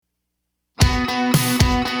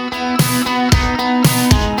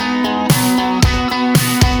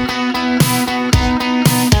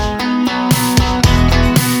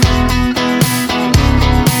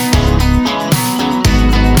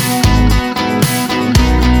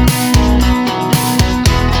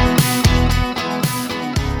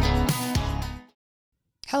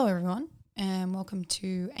welcome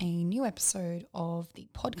to a new episode of the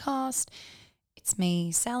podcast. It's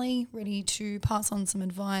me, Sally, ready to pass on some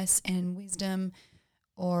advice and wisdom,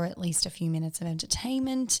 or at least a few minutes of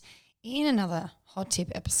entertainment in another hot tip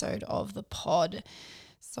episode of the pod.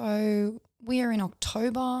 So we are in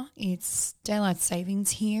October. It's daylight savings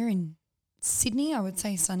here in Sydney. I would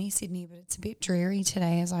say sunny Sydney, but it's a bit dreary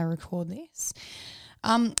today as I record this.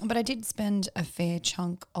 But I did spend a fair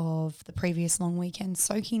chunk of the previous long weekend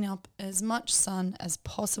soaking up as much sun as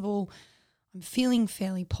possible. I'm feeling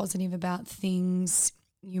fairly positive about things.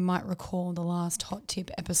 You might recall the last hot tip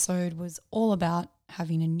episode was all about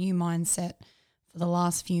having a new mindset for the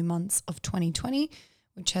last few months of 2020,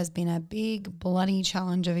 which has been a big bloody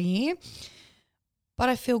challenge of a year. But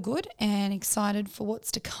I feel good and excited for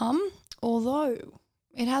what's to come, although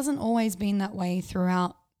it hasn't always been that way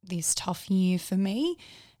throughout this tough year for me,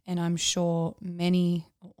 and I'm sure many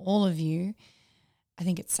or all of you, I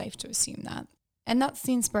think it's safe to assume that. And that's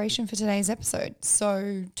the inspiration for today's episode.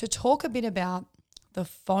 So to talk a bit about the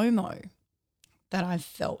FOMO that I've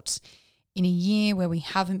felt in a year where we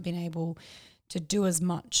haven't been able to do as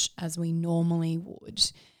much as we normally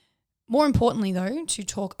would. More importantly though, to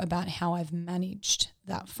talk about how I've managed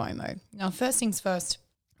that FOMO. Now, first things first,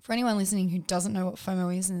 for anyone listening who doesn't know what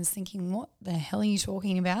FOMO is and is thinking, what the hell are you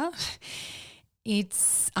talking about? I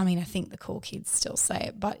think the cool kids still say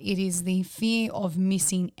it, but it is the fear of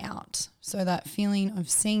missing out. So that feeling of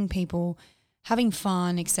seeing people having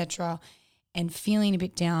fun, etc., and feeling a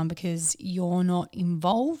bit down because you're not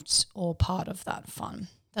involved or part of that fun.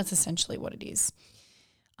 That's essentially what it is.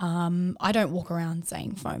 I don't walk around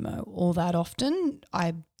saying FOMO all that often.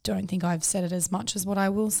 I don't think I've said it as much as what I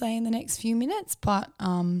will say in the next few minutes, but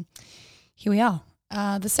here we are.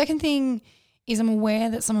 The second thing is I'm aware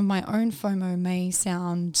that some of my own FOMO may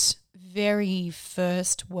sound very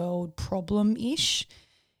first world problem-ish,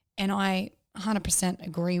 and I 100%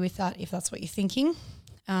 agree with that if that's what you're thinking.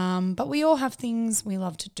 But we all have things we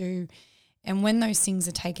love to do, and when those things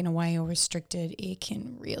are taken away or restricted, it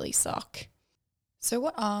can really suck. So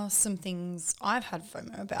what are some things I've had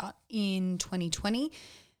FOMO about in 2020?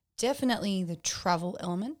 Definitely the travel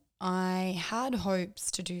element. I had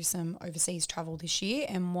hopes to do some overseas travel this year,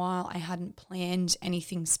 and while I hadn't planned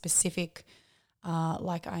anything specific,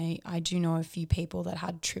 I do know a few people that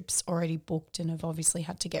had trips already booked and have obviously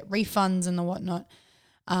had to get refunds and the whatnot.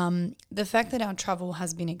 The fact that our travel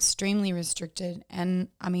has been extremely restricted, and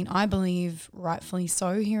I believe rightfully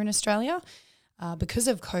so here in Australia, because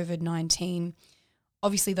of COVID-19,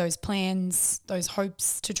 obviously those plans, those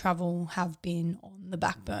hopes to travel have been on the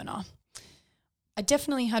back burner. I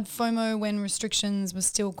definitely had FOMO when restrictions were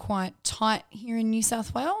still quite tight here in New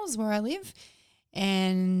South Wales where I live.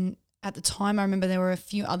 And at the time, I remember there were a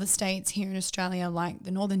few other states here in Australia, like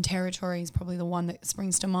the Northern Territory is probably the one that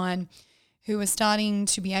springs to mind, who were starting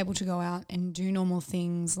to be able to go out and do normal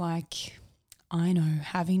things like,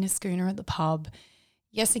 having a schooner at the pub.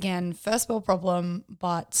 Yes, again, first world problem,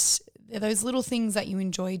 but they're those little things that you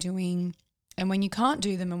enjoy doing, and when you can't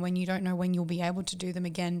do them and when you don't know when you'll be able to do them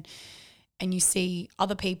again and you see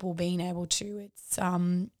other people being able to,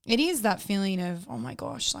 it is that feeling of, oh my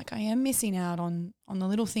gosh, like I am missing out on the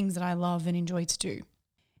little things that I love and enjoy to do.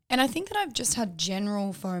 And I think that I've just had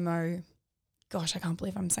general FOMO. Gosh, I can't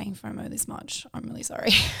believe I'm saying FOMO this much. I'm really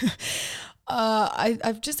sorry.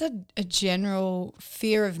 I've just had a general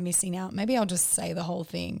fear of missing out. Maybe I'll just say the whole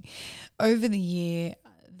thing. Over the year,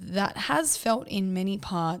 that has felt in many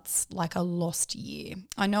parts like a lost year.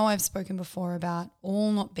 I know I've spoken before about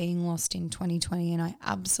all not being lost in 2020, and I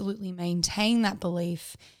absolutely maintain that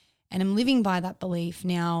belief and am living by that belief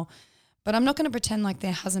now. But I'm not going to pretend like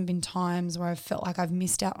there hasn't been times where I've felt like I've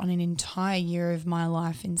missed out on an entire year of my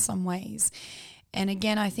life in some ways. And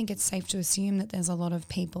again, I think it's safe to assume that there's a lot of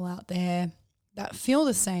people out there that feel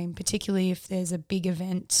the same, particularly if there's a big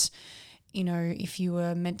event. If you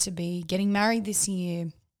were meant to be getting married this year,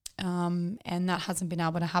 and that hasn't been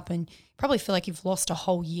able to happen, you probably feel like you've lost a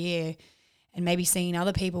whole year, and maybe seeing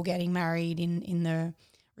other people getting married in the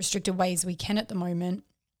restricted ways we can at the moment.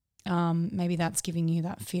 Maybe that's giving you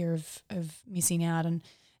that fear of missing out and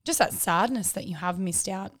just that sadness that you have missed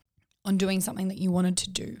out on doing something that you wanted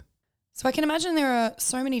to do. So I can imagine there are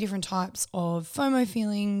so many different types of FOMO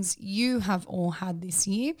feelings you have all had this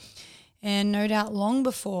year, and no doubt long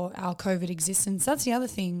before our COVID existence. That's the other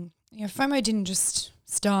thing. FOMO didn't just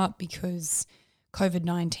start because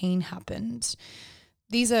COVID-19 happened.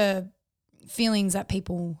 These are feelings that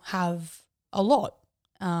people have a lot.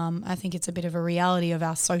 I think it's a bit of a reality of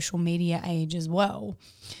our social media age as well.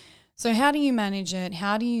 So how do you manage it?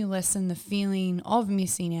 How do you lessen the feeling of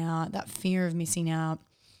missing out, that fear of missing out,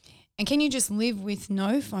 And can you just live with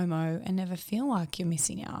no FOMO and never feel like you're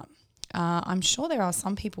missing out? I'm sure there are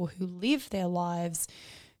some people who live their lives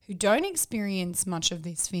who don't experience much of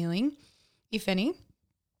this feeling, if any.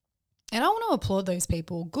 And I want to applaud those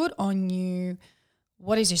people. Good on you.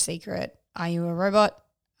 What is your secret? Are you a robot?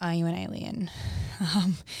 Are you an alien?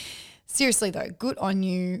 Seriously though, good on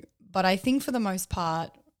you. But I think for the most part,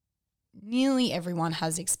 nearly everyone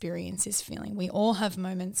has experienced this feeling. We all have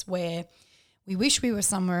moments where we wish we were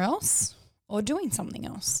somewhere else or doing something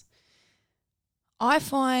else. I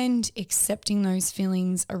find accepting those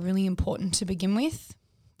feelings are really important to begin with.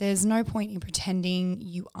 There's no point in pretending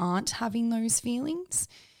you aren't having those feelings.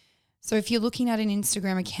 So if you're looking at an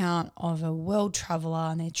Instagram account of a world traveler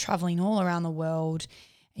and they're traveling all around the world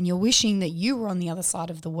and you're wishing that you were on the other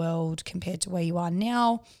side of the world compared to where you are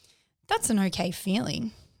now, that's an okay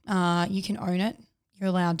feeling. You can own it. You're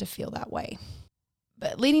allowed to feel that way.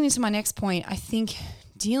 But leading into my next point, I think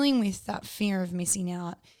dealing with that fear of missing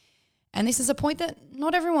out, and this is a point that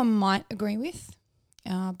not everyone might agree with,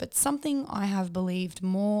 but something I have believed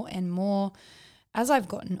more and more as I've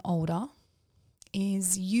gotten older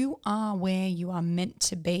is you are where you are meant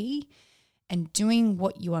to be and doing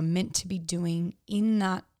what you are meant to be doing in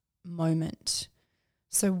that moment.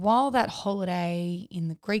 So while that holiday in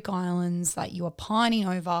the Greek islands that you are pining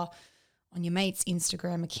over on your mate's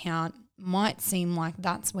Instagram account might seem like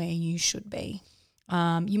that's where you should be.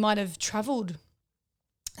 You might have traveled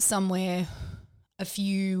somewhere a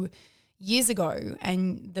few years ago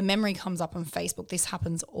and the memory comes up on Facebook. This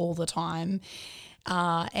happens all the time.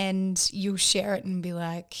 And you'll share it and be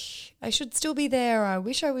like, I should still be there. I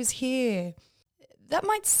wish I was here. That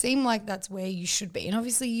might seem like that's where you should be. And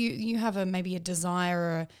obviously you have maybe a desire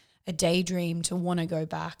or a daydream to want to go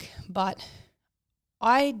back. But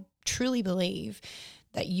I truly believe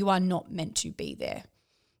that you are not meant to be there.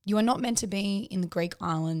 You are not meant to be in the Greek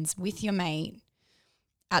islands with your mate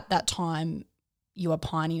at that time you are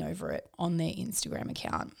pining over it on their Instagram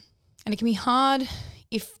account. And it can be hard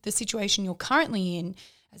if the situation you're currently in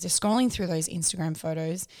as you're scrolling through those Instagram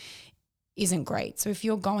photos isn't great. So if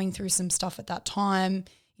you're going through some stuff at that time,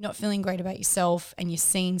 you're not feeling great about yourself and you're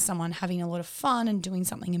seeing someone having a lot of fun and doing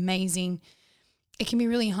something amazing, it can be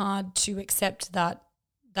really hard to accept that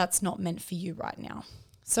that's not meant for you right now.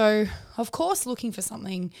 So of course, looking for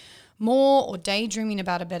something more or daydreaming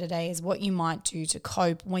about a better day is what you might do to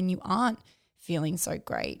cope when you aren't feeling so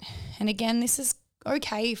great. And again, this is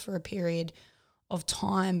okay for a period of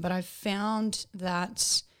time, but I've found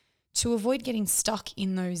that to avoid getting stuck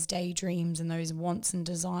in those daydreams and those wants and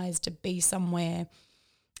desires to be somewhere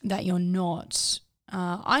that you're not,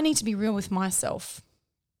 I need to be real with myself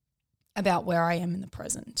about where I am in the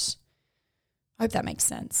present. I hope that makes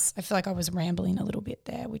sense. I feel like I was rambling a little bit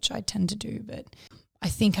there, which I tend to do, but I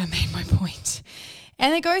think I made my point.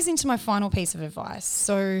 And it goes into my final piece of advice.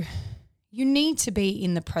 So you need to be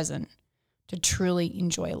in the present to truly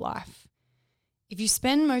enjoy life. If you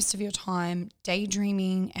spend most of your time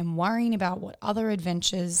daydreaming and worrying about what other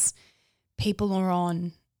adventures people are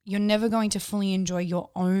on, you're never going to fully enjoy your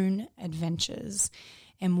own adventures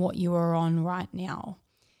and what you are on right now.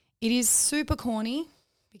 It is super corny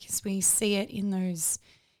because we see it in those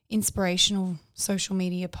inspirational social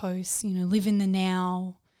media posts, live in the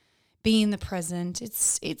now, be in the present.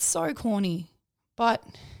 It's so corny, but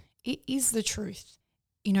it is the truth.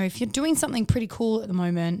 If you're doing something pretty cool at the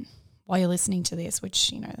moment while you're listening to this,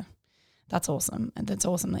 which, that's awesome. And that's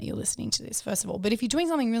awesome that you're listening to this, first of all. But if you're doing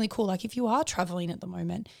something really cool, like if you are traveling at the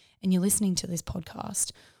moment and you're listening to this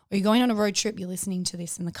podcast, or you're going on a road trip, you're listening to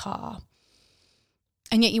this in the car,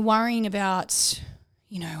 and yet you're worrying about,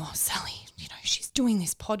 Sally, she's doing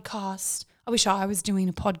this podcast. I wish I was doing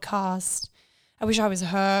a podcast. I wish I was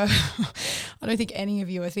her. I don't think any of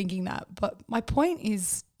you are thinking that. But my point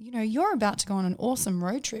is, you're about to go on an awesome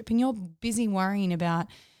road trip and you're busy worrying about,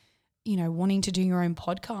 wanting to do your own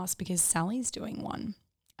podcast because Sally's doing one.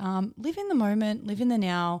 Live in the moment, live in the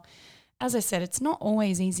now. As I said, it's not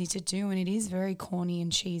always easy to do, and it is very corny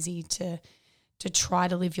and cheesy to try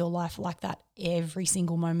to live your life like that every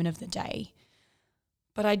single moment of the day.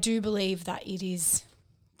 But I do believe that it is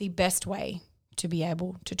the best way to be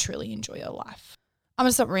able to truly enjoy your life. I'm going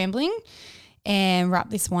to stop rambling and wrap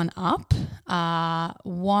this one up.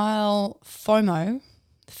 While FOMO,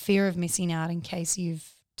 the fear of missing out, in case you've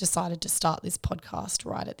decided to start this podcast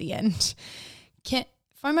right at the end,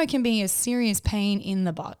 FOMO can be a serious pain in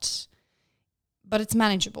the butt, but it's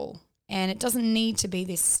manageable, and it doesn't need to be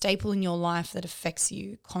this staple in your life that affects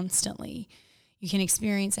you constantly. You can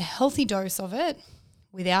experience a healthy dose of it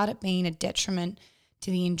without it being a detriment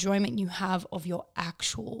to the enjoyment you have of your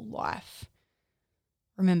actual life.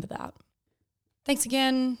 Remember that. Thanks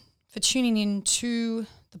again for tuning in to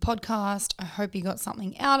the podcast. I hope you got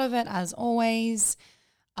something out of it, as always.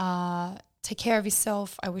 Take care of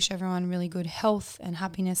yourself. I wish everyone really good health and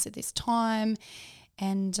happiness at this time.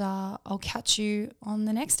 And I'll catch you on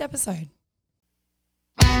the next episode.